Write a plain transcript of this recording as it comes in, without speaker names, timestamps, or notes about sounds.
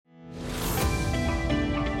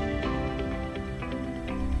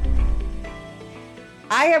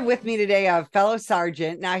I have with me today a fellow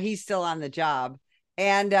sergeant. Now he's still on the job,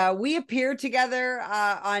 and we appear together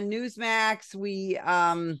on Newsmax.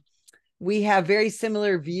 We have very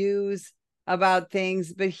similar views about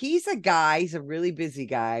things, but he's a guy. He's a really busy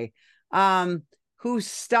guy who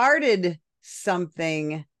started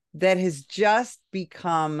something that has just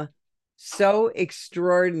become so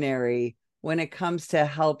extraordinary when it comes to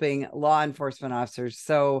helping law enforcement officers.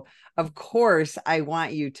 So, of course, I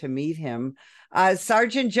want you to meet him.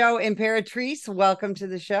 Sergeant Joe Imperatrice, welcome to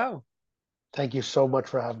the show. Thank you so much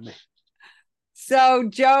for having me. So,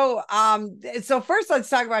 Joe, so first let's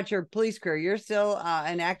talk about your police career. You're still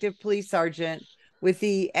an active police sergeant with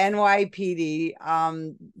the NYPD.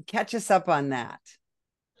 Catch us up on that.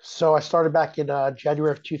 So I started back in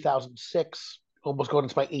January of 2006, almost going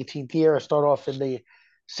into my 18th year. I started off in the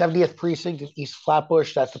 70th precinct in East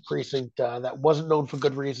Flatbush. That's the precinct that wasn't known for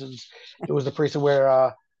good reasons. It was the precinct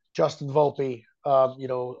where Justin Volpe,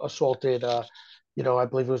 assaulted, I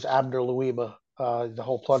believe it was Abner Louima, the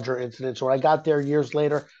whole plunger incident. So when I got there years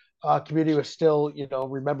later, community was still,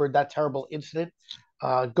 remembered that terrible incident.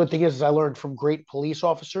 Good thing is I learned from great police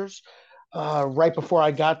officers. Right before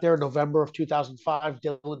I got there, November of 2005,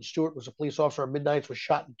 Dylan Stewart was a police officer at Midnights, was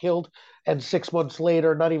shot and killed. And 6 months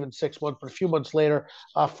later, not even 6 months, but a few months later,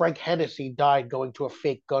 Frank Hennessy died going to a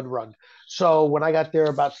fake gun run. So when I got there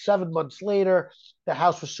about 7 months later, the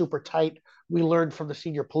house was super tight. We learned from the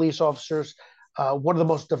senior police officers. One of the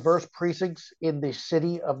most diverse precincts in the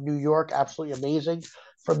city of New York, absolutely amazing.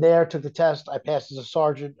 From there, took the test. I passed as a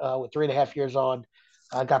sergeant with 3.5 years on.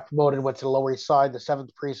 I got promoted, went to the Lower East Side, the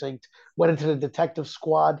 7th Precinct, went into the detective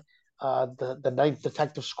squad, the 9th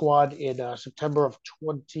Detective Squad in September of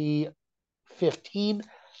 2015.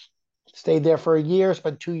 Stayed there for a year,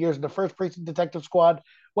 spent 2 years in the 1st Precinct Detective Squad,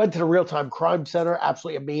 went to the Real Time Crime Center,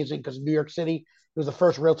 absolutely amazing because in New York City, it was the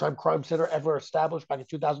first real time crime center ever established back in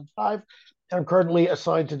 2005. And I'm currently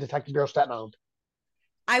assigned to Detective Bureau Staten Island.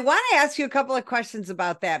 I want to ask you a couple of questions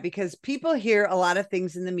about that because people hear a lot of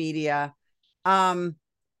things in the media. Um,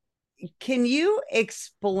 can you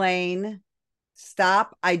explain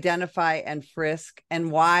stop, identify, and frisk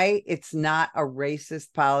and why it's not a racist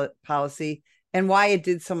policy and why it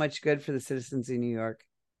did so much good for the citizens in New York?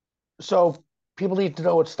 So people need to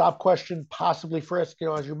know what stop, question, possibly frisk.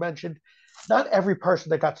 As you mentioned, not every person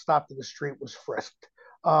that got stopped in the street was frisked.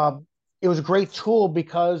 Um, it was a great tool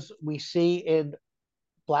because we see in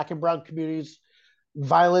Black and brown communities,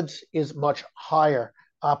 violence is much higher.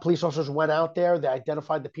 Police officers went out there, they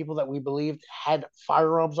identified the people that we believed had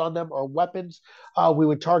firearms on them or weapons. We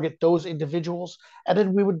would target those individuals, and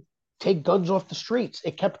then we would take guns off the streets.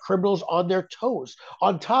 It kept criminals on their toes.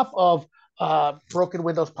 On top of broken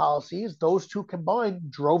windows policies, those two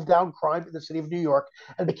combined drove down crime in the city of New York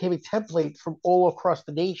and became a template from all across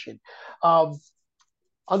the nation. Um,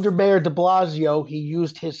 Under Mayor de Blasio, he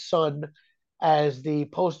used his son as the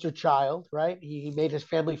poster child, right? He made his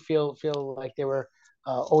family feel like they were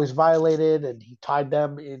always violated, and he tied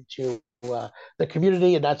them into the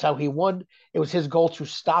community, and that's how he won. It was his goal to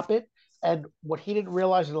stop it. And what he didn't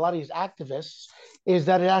realize in a lot of these activists is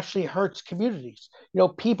that it actually hurts communities.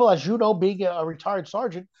 People, as you know, being a retired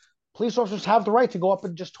sergeant, police officers have the right to go up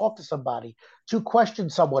and just talk to somebody, to question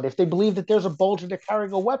someone. If they believe that there's a bulge and they're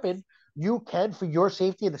carrying a weapon, you can, for your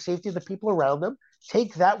safety and the safety of the people around them,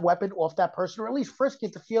 take that weapon off that person or at least frisk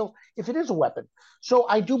it to feel if it is a weapon. So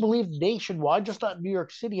I do believe nationwide, just not in New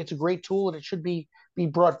York City, it's a great tool and it should be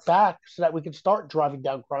brought back so that we can start driving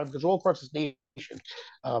down crime because all across this nation,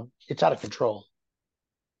 it's out of control.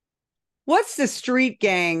 What's the street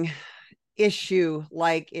gang issue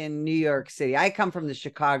like in New York City? I come from the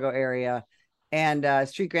Chicago area, and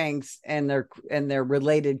street gangs and their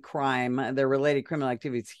related crime, their related criminal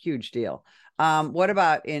activity, it's a huge deal. What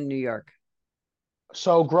about in New York?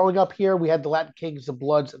 So growing up here, we had the Latin Kings, the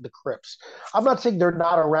Bloods, and the Crips. I'm not saying they're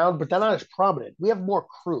not around, but they're not as prominent. We have more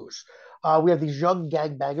crews. We have these young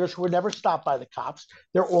gangbangers who were never stopped by the cops.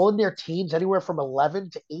 They're all in their teens, anywhere from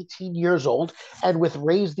 11 to 18 years old. And with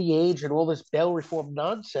raise the age and all this bail reform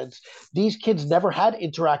nonsense, these kids never had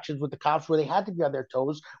interactions with the cops where they had to be on their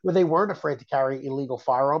toes, where they weren't afraid to carry illegal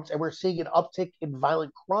firearms. And we're seeing an uptick in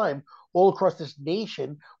violent crime all across this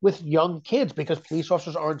nation with young kids because police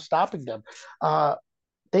officers aren't stopping them. Uh,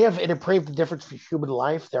 they have an depraved difference for human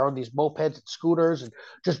life. They're on these mopeds and scooters and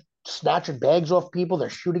just snatching bags off people. They're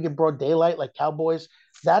shooting in broad daylight like cowboys.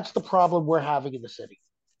 That's the problem we're having in the city.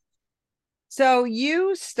 So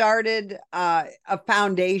you started a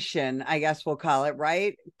foundation, I guess we'll call it,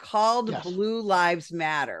 right? Called Yes. Blue Lives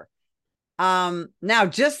Matter. Now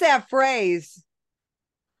just that phrase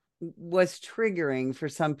was triggering for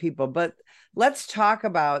some people. But let's talk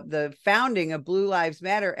about the founding of Blue Lives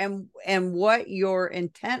Matter and what your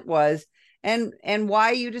intent was and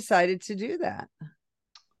why you decided to do that.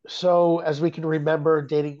 So, as we can remember,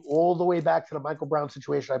 dating all the way back to the Michael Brown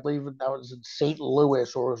situation, I believe that was in St.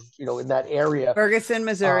 Louis or in that area. Ferguson, Uh,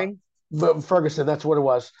 Missouri. Ferguson, that's what it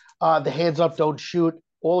was. The hands up, don't shoot.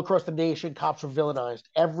 All across the nation, cops were villainized.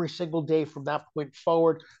 Every single day from that point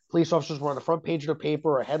forward, police officers were on the front page of the paper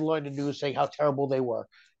or a headline in the news saying how terrible they were.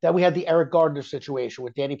 Then we had the Eric Gardner situation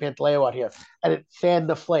with Danny Pantaleo out here, and it fanned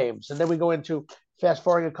the flames. And then we go into fast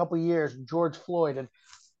forwarding a couple of years, George Floyd, and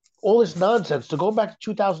all this nonsense. To go back to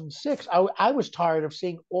 2006, I was tired of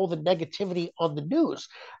seeing all the negativity on the news.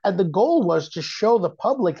 And the goal was to show the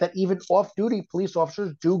public that even off duty police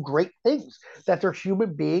officers do great things, that they're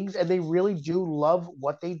human beings and they really do love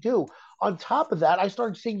what they do. On top of that, I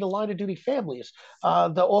started seeing the line of duty families,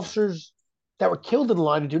 the officers that were killed in the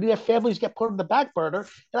line of duty, their families get put on the back burner.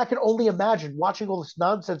 And I can only imagine watching all this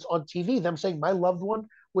nonsense on TV, them saying, my loved one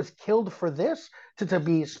was killed for this, to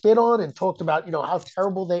be spit on and talked about, how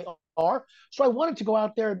terrible they are. So I wanted to go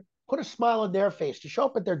out there and put a smile on their face, to show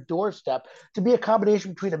up at their doorstep, to be a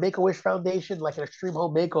combination between a Make-A-Wish Foundation, like an Extreme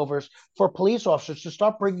Home Makeovers for police officers, to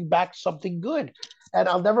start bringing back something good. And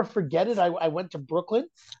I'll never forget it. I went to Brooklyn.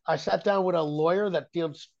 I sat down with a lawyer that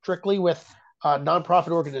deals strictly with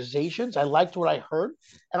nonprofit organizations. I liked what I heard,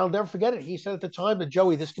 and I'll never forget it. He said at the time that,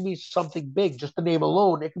 Joey, this could be something big, just the name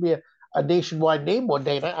alone. It could be a nationwide name one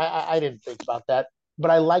day. And I didn't think about that,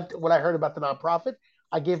 but I liked what I heard about the nonprofit.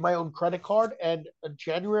 I gave my own credit card, and in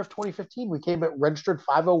January of 2015, we came at registered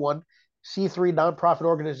 501c3 nonprofit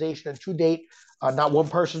organization. And to date, not one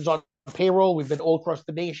person's on payroll. We've been all across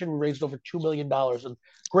the nation. We raised over $2 million, and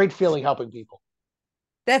great feeling helping people.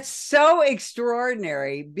 That's so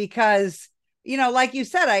extraordinary because, like you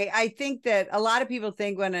said, I think that a lot of people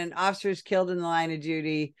think when an officer is killed in the line of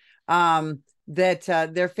duty, that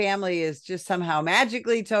their family is just somehow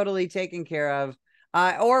magically totally taken care of,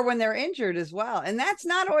 or when they're injured as well. And that's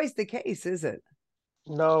not always the case, is it?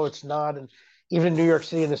 No, it's not. And even in New York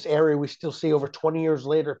City, in this area, we still see over 20 years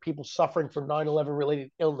later people suffering from 9/11 related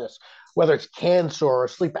illness, whether it's cancer or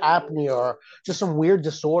sleep apnea or just some weird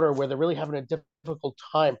disorder where they're really having a difficult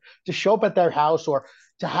time to show up at their house, or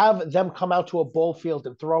to have them come out to a ball field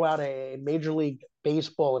and throw out a Major League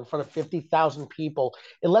Baseball in front of 50,000 people.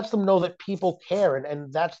 It lets them know that people care,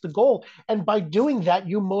 and that's the goal. And by doing that,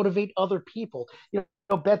 you motivate other people.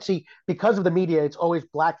 Betsy, because of the media, it's always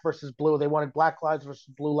black versus blue. They wanted black lives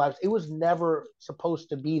versus blue lives. It was never supposed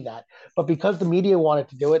to be that. But because the media wanted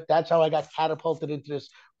to do it, that's how I got catapulted into this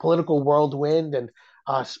political whirlwind and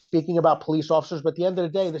speaking about police officers. But at the end of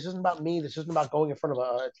the day, this isn't about me. This isn't about going in front of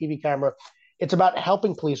a TV camera. It's about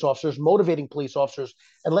helping police officers, motivating police officers,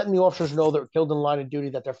 and letting the officers know that were killed in the line of duty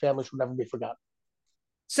that their families would never be forgotten.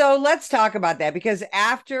 So let's talk about that, because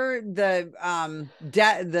after the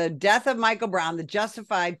death of Michael Brown, the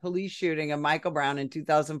justified police shooting of Michael Brown in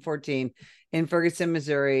 2014 in Ferguson,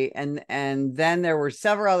 Missouri, and then there were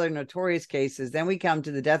several other notorious cases. Then we come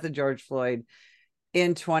to the death of George Floyd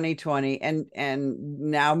in 2020, and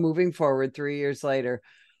now moving forward 3 years later.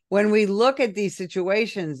 When we look at these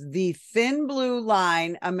situations, the thin blue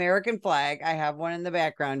line American flag, I have one in the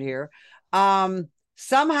background here,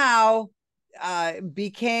 somehow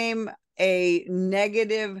became a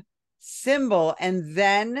negative symbol. And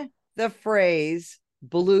then the phrase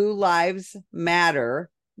Blue Lives Matter,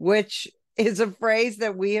 which is a phrase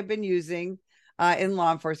that we have been using in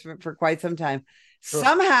law enforcement for quite some time. Sure.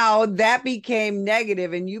 Somehow that became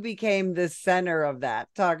negative and you became the center of that.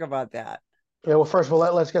 Talk about that. Yeah, well, first of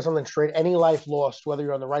all, let's get something straight. Any life lost, whether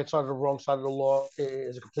you're on the right side or the wrong side of the law,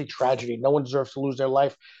 is a complete tragedy. No one deserves to lose their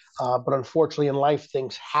life. But unfortunately, in life,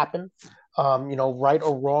 things happen. Right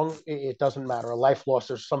or wrong, it doesn't matter. A life lost,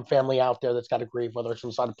 there's some family out there that's got to grieve, whether it's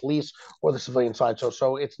inside the police or the civilian side.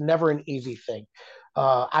 So it's never an easy thing.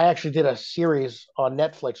 I actually did a series on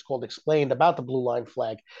Netflix called Explained about the blue line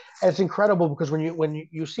flag. And it's incredible because when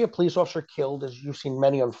you see a police officer killed, as you've seen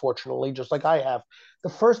many, unfortunately, just like I have, the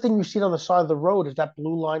first thing you see on the side of the road is that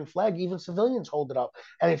blue line flag. Even civilians hold it up,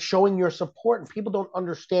 and it's showing your support, and people don't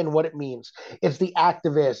understand what it means. It's the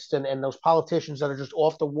activists and those politicians that are just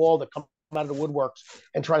off the wall that come out of the woodworks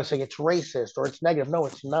and try to say it's racist or it's negative. No,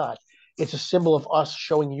 it's not. It's a symbol of us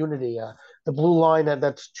showing unity. The blue line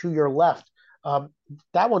that's to your left,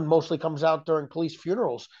 that one mostly comes out during police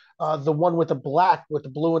funerals. The one with the black, with the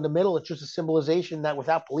blue in the middle, it's just a symbolization that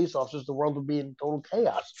without police officers, the world would be in total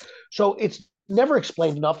chaos. So it's never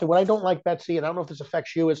explained enough. And what I don't like, Betsy, and I don't know if this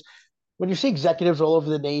affects you, is when you see executives all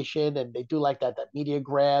over the nation and they do like that media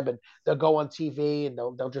grab and they'll go on TV and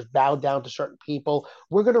they'll just bow down to certain people,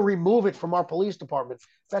 we're going to remove it from our police department.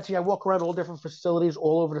 Betsy, I walk around all different facilities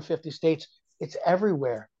all over the 50 states. It's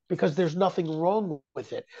everywhere because there's nothing wrong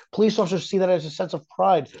with it. Police officers see that as a sense of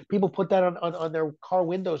pride. People put that on their car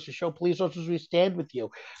windows to show police officers we stand with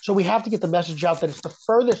you. So we have to get the message out that it's the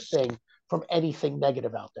furthest thing from anything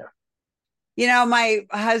negative out there. You know, my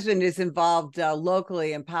husband is involved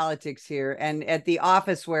locally in politics here, and at the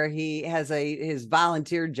office where he has his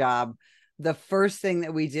volunteer job, the first thing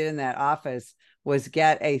that we did in that office was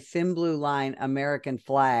get a thin blue line American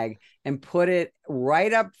flag and put it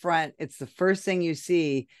right up front. It's the first thing you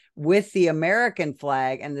see with the American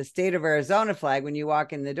flag and the state of Arizona flag when you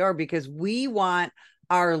walk in the door, because we want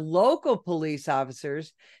our local police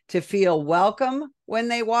officers to feel welcome when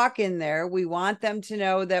they walk in there. We want them to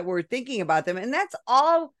know that we're thinking about them. And that's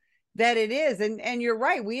all that it is. And you're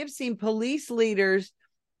right. We have seen police leaders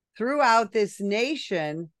throughout this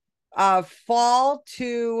nation fall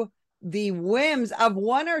to the whims of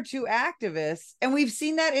one or two activists. And we've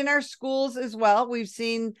seen that in our schools as well. We've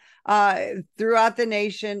seen throughout the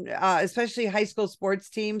nation, especially high school sports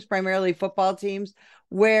teams, primarily football teams,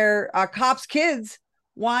 where cops' kids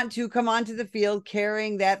want to come onto the field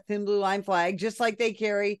carrying that thin blue line flag, just like they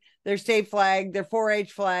carry their state flag, their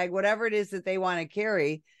 4-H flag, whatever it is that they want to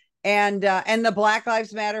carry, and the Black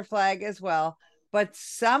Lives Matter flag as well. But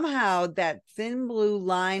somehow that thin blue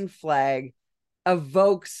line flag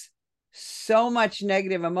evokes so much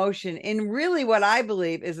negative emotion in really what I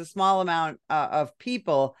believe is a small amount of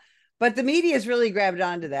people. But the media has really grabbed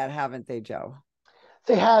onto that, haven't they, Joe?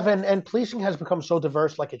 They have, and policing has become so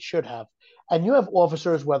diverse like it should have. And you have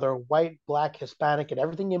officers, whether white, black, Hispanic, and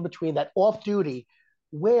everything in between, that off duty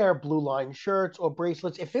wear blue line shirts or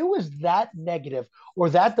bracelets. If it was that negative or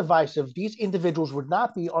that divisive, these individuals would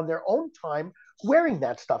not be on their own time wearing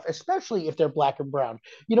that stuff, especially if they're black and brown.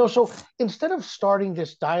 So instead of starting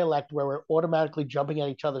this dialect where we're automatically jumping at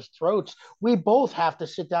each other's throats, we both have to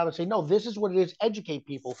sit down and say, no, this is what it is, educate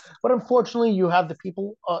people. But unfortunately, you have the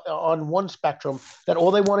people on one spectrum that all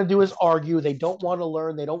they want to do is argue. They don't want to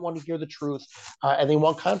learn. They don't want to hear the truth, and they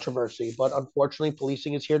want controversy. But unfortunately,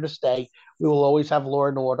 policing is here to stay. We will always have law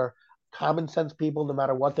and order. Common sense people, no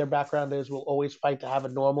matter what their background is, will always fight to have a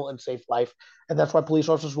normal and safe life. And that's why police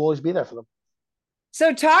officers will always be there for them.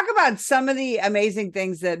 So talk about some of the amazing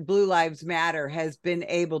things that Blue Lives Matter has been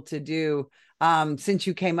able to do since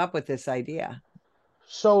you came up with this idea.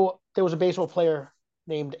 So there was a baseball player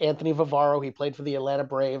named Anthony Vivaro. He played for the Atlanta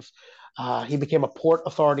Braves. He became a Port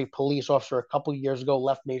Authority police officer a couple of years ago,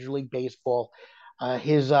 left Major League Baseball.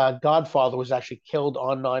 His godfather was actually killed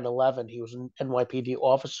on 9/11. He was an NYPD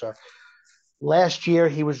officer. Last year,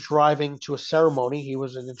 he was driving to a ceremony. He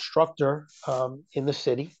was an instructor in the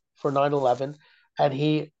city for 9/11, and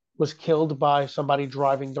he was killed by somebody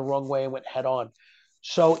driving the wrong way and went head on.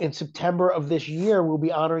 So in September of this year, we'll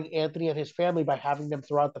be honoring Anthony and his family by having them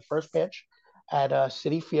throw out the first pitch at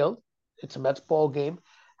Citi Field. It's a Mets ball game.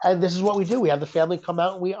 And this is what we do. We have the family come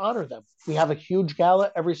out and we honor them. We have a huge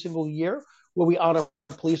gala every single year where we honor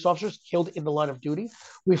police officers killed in the line of duty.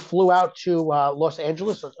 We flew out to Los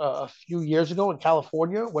Angeles a few years ago in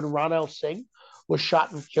California when Ronald Singh was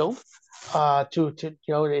shot and killed. I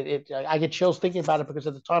get chills thinking about it because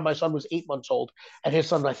at the time my son was 8 months old and his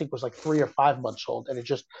son I think was like 3 or 5 months old, and it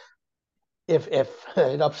just if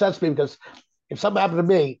it upsets me because if something happened to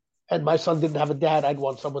me and my son didn't have a dad, I'd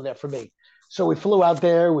want someone there for me. So we flew out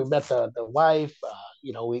there. We met the wife.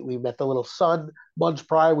 We met the little son months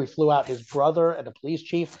prior. We flew out his brother and the police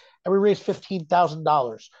chief, and we raised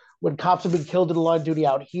 $15,000. When cops have been killed in the line of duty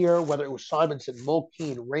out here, whether it was Simonson,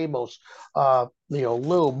 Mulkeen, Ramos,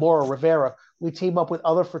 Lou, Mora, Rivera, we team up with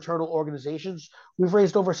other fraternal organizations. We've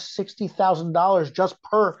raised over $60,000 just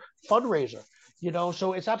per fundraiser.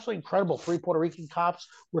 So it's absolutely incredible. 3 Puerto Rican cops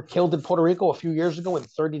were killed in Puerto Rico a few years ago. In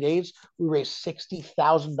 30 days, we raised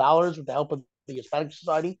 $60,000 with the help of the Hispanic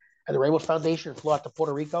Society and the Ramos Foundation and flew out to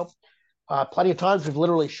Puerto Rico. Plenty of times we've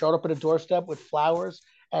literally showed up at a doorstep with flowers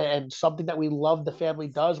and something that we love the family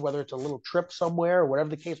does, whether it's a little trip somewhere or whatever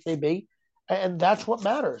the case may be. And that's what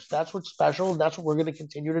matters. That's what's special. And that's what we're going to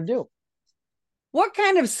continue to do. What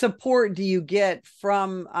kind of support do you get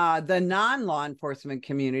from the non-law enforcement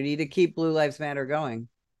community to keep Blue Lives Matter going?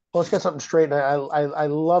 Well, let's get something straight. I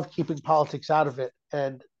love keeping politics out of it.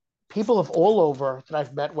 And people of all over that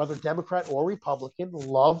I've met, whether Democrat or Republican,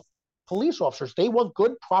 love police officers. They want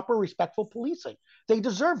good, proper, respectful policing. They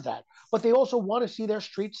deserve that. But they also want to see their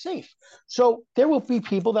streets safe. So there will be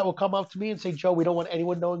people that will come up to me and say, Joe, we don't want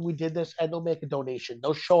anyone knowing we did this, and they'll make a donation.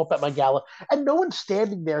 They'll show up at my gala. And no one's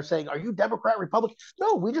standing there saying, are you Democrat, Republican?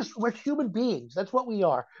 No, we're human beings. That's what we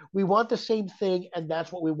are. We want the same thing, and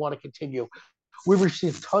that's what we want to continue. We've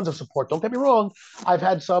received tons of support. Don't get me wrong. I've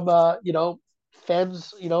had some,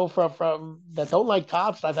 fans, from that don't like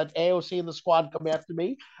cops. I've had AOC and the squad come after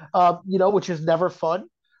me, which is never fun.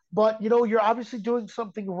 But you're obviously doing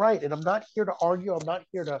something right, and I'm not here to argue. I'm not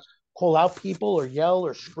here to call out people or yell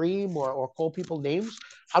or scream or call people names.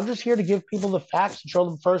 I'm just here to give people the facts and show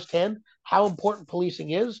them firsthand how important policing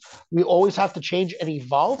is. We always have to change and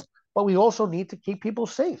evolve, but we also need to keep people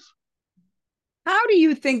safe. How do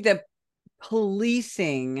you think that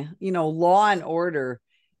policing, law and order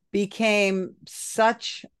became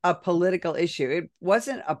such a political issue? It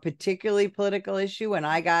wasn't a particularly political issue when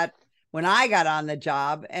I got on the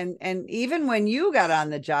job, and even when you got on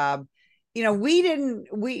the job,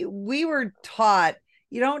 we were taught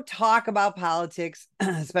you don't talk about politics,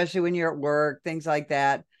 especially when you're at work, things like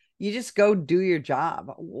that. You just go do your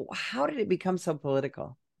job. How did it become so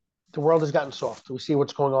political? The world has gotten soft. We see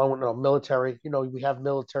what's going on with the military. We have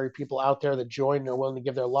military people out there that join and are willing to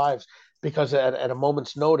give their lives because at a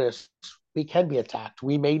moment's notice, we can be attacked.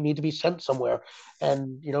 We may need to be sent somewhere.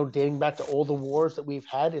 And, dating back to all the wars that we've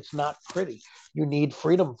had, it's not pretty. You need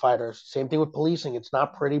freedom fighters. Same thing with policing. It's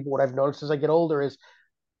not pretty. But what I've noticed as I get older is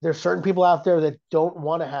there's certain people out there that don't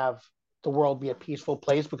want to have the world be a peaceful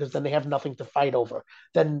place because then they have nothing to fight over.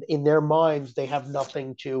 Then in their minds, they have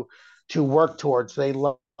nothing to work towards. They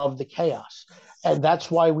love the chaos. And that's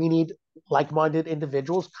why we need like-minded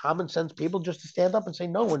individuals, common sense people just to stand up and say,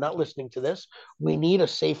 no, we're not listening to this. We need a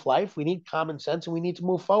safe life. We need common sense and we need to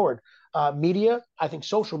move forward. Media, I think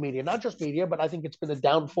social media, not just media, but I think it's been a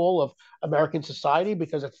downfall of American society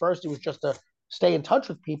because at first it was just to stay in touch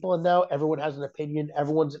with people. And now everyone has an opinion.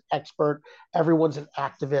 Everyone's an expert. Everyone's an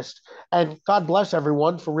activist. And God bless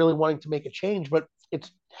everyone for really wanting to make a change, but it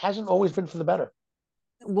hasn't always been for the better.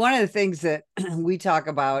 One of the things that we talk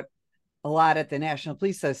about a lot at the National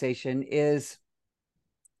Police Association is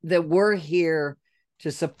that we're here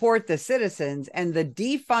to support the citizens, and the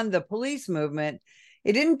defund the police movement,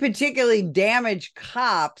 it didn't particularly damage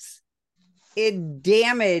cops. It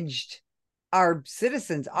damaged our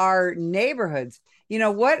citizens, our neighborhoods.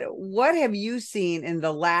 What have you seen in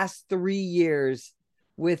the last 3 years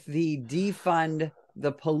with the defund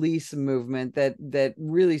the police movement that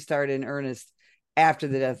really started in earnest after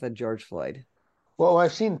the death of George Floyd? Well,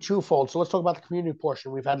 I've seen twofold. So let's talk about the community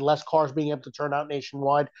portion. We've had less cars being able to turn out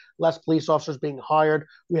nationwide, less police officers being hired.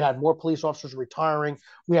 We had more police officers retiring.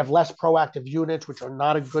 We have less proactive units, which are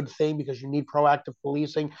not a good thing because you need proactive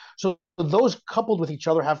policing. So those coupled with each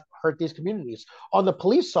other have hurt these communities. On the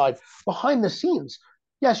police side, behind the scenes,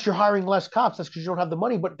 yes, you're hiring less cops. That's because you don't have the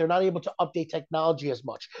money, but they're not able to update technology as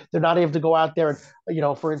much. They're not able to go out there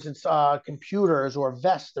and, for instance, computers or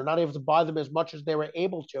vests. They're not able to buy them as much as they were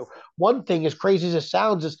able to. One thing, as crazy as it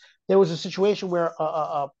sounds, is there was a situation where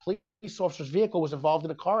a police officer's vehicle was involved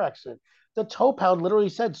in a car accident. The tow pound literally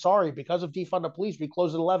said, sorry, because of defund the police, we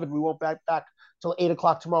close at 11. We won't back till 8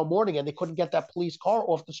 o'clock tomorrow morning. And they couldn't get that police car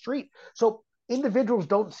off the street. So individuals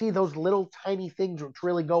don't see those little tiny things which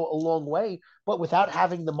really go a long way, but without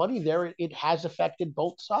having the money there, it has affected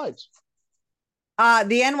both sides.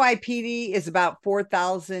 The NYPD is about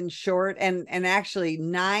 4,000 short, and actually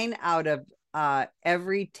 9 out of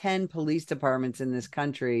every 10 police departments in this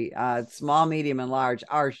country, small, medium, and large,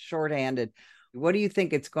 are shorthanded. What do you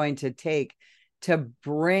think it's going to take to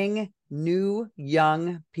bring new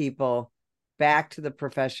young people back to the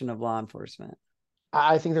profession of law enforcement?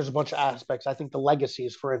 I think there's a bunch of aspects. I think the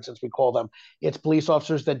legacies, for instance, we call them. It's police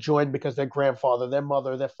officers that joined because their grandfather, their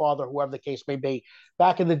mother, their father, whoever the case may be.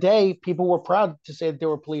 Back in the day, people were proud to say that they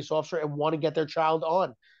were a police officer and want to get their child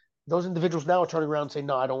on. Those individuals now are turning around and saying,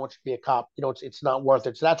 no, I don't want you to be a cop. It's not worth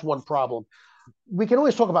it. So that's one problem. We can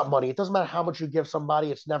always talk about money. It doesn't matter how much you give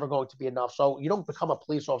somebody, it's never going to be enough. So you don't become a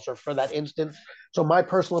police officer for that instance. So my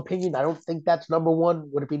personal opinion, I don't think that's number one.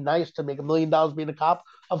 Would it be nice to make $1 million being a cop?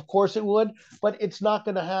 Of course it would, but it's not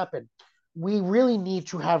going to happen. We really need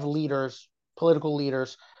to have leaders, political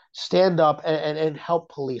leaders, stand up and help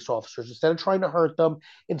police officers instead of trying to hurt them,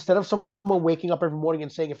 instead of someone waking up every morning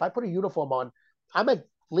and saying, if I put a uniform on, I might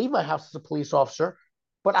leave my house as a police officer,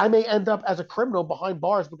 but I may end up as a criminal behind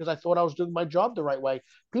bars because I thought I was doing my job the right way.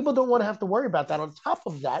 People don't want to have to worry about that. On top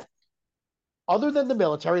of that, other than the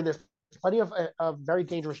military, and there's plenty of very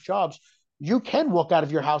dangerous jobs, you can walk out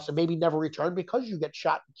of your house and maybe never return because you get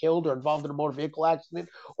shot and killed or involved in a motor vehicle accident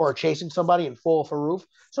or chasing somebody and fall off a roof.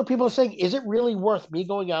 So people are saying, is it really worth me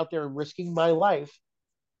going out there and risking my life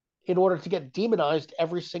in order to get demonized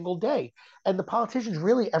every single day? And the politicians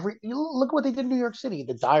really, look at what they did in New York City,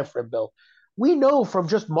 the diaphragm bill. We know from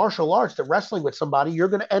just martial arts that wrestling with somebody, you're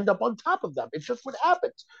going to end up on top of them. It's just what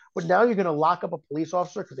happens. But now you're going to lock up a police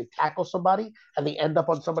officer because they tackle somebody and they end up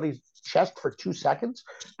on somebody's chest for 2 seconds.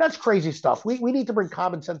 That's crazy stuff. We need to bring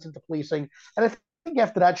common sense into policing. And I think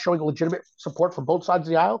after that, showing legitimate support from both sides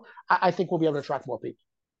of the aisle, I think we'll be able to attract more people.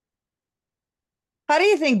 How do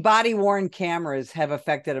you think body-worn cameras have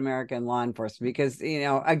affected American law enforcement? Because,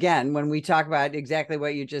 again, when we talk about exactly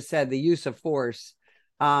what you just said, the use of force,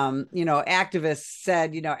 activists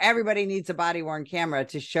said, everybody needs a body-worn camera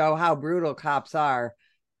to show how brutal cops are.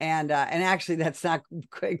 And actually, that's not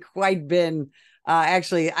quite been, I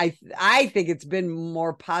think it's been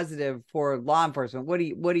more positive for law enforcement. What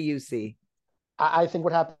do you see? I think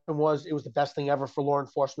what happened was it was the best thing ever for law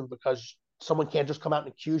enforcement because someone can't just come out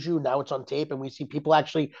and accuse you. Now it's on tape, and we see people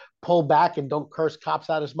actually pull back and don't curse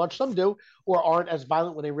cops out as much. Some do, or aren't as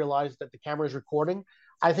violent when they realize that the camera is recording.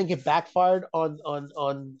 I think it backfired on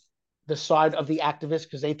the side of the activists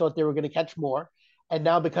because they thought they were going to catch more. And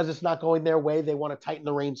now because it's not going their way, they want to tighten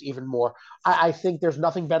the reins even more. I think there's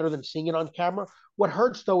nothing better than seeing it on camera. What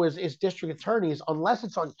hurts, though, is district attorneys, unless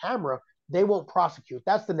it's on camera, they won't prosecute.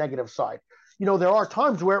 That's the negative side. There are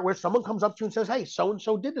times where someone comes up to you and says, hey,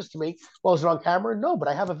 so-and-so did this to me. Well, is it on camera? No, but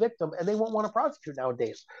I have a victim, and they won't want to prosecute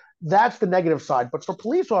nowadays. That's the negative side. But for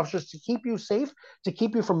police officers to keep you safe, to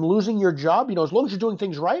keep you from losing your job, as long as you're doing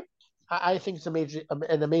things right, I think it's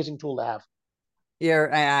an amazing tool to have.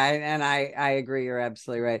 I agree. You're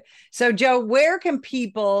absolutely right. So, Joe, where can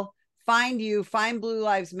people find you, find Blue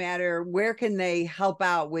Lives Matter? Where can they help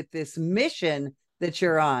out with this mission that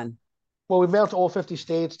you're on? Well, we mail to all 50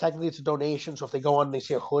 states. Technically, it's a donation. So if they go on and they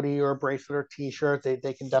see a hoodie or a bracelet or a T-shirt,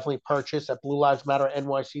 they can definitely purchase at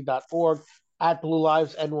bluelivesmatternyc.org, at Blue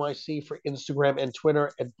Lives NYC for Instagram and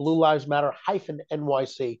Twitter, at Blue Lives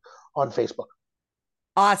Matter-NYC on Facebook.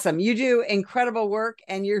 Awesome. You do incredible work,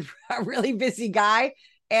 and you're a really busy guy.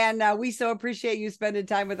 And we so appreciate you spending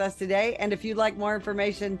time with us today. And if you'd like more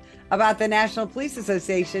information about the National Police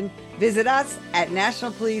Association, visit us at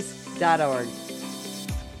nationalpolice.org.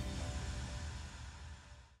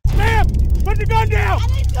 Put the gun down!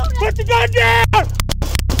 Put the gun down!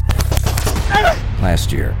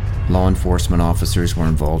 Last year, law enforcement officers were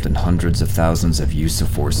involved in hundreds of thousands of use of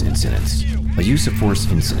force incidents. A use of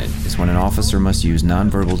force incident is when an officer must use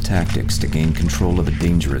nonverbal tactics to gain control of a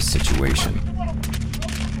dangerous situation.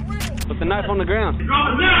 Put the knife on the ground.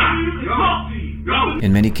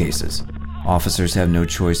 In many cases, officers have no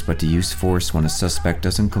choice but to use force when a suspect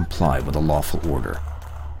doesn't comply with a lawful order.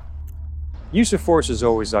 Use of force is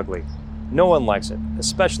always ugly. No one likes it,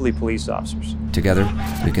 especially police officers. Together,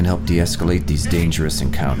 we can help de-escalate these dangerous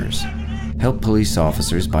encounters. Help police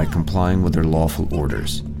officers by complying with their lawful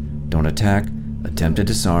orders. Don't attack, attempt to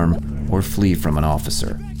disarm, or flee from an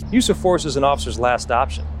officer. Use of force is an officer's last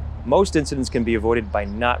option. Most incidents can be avoided by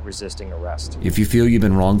not resisting arrest. If you feel you've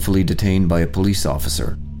been wrongfully detained by a police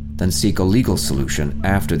officer, then seek a legal solution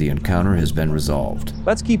after the encounter has been resolved.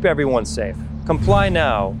 Let's keep everyone safe. Comply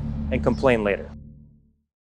now and complain later.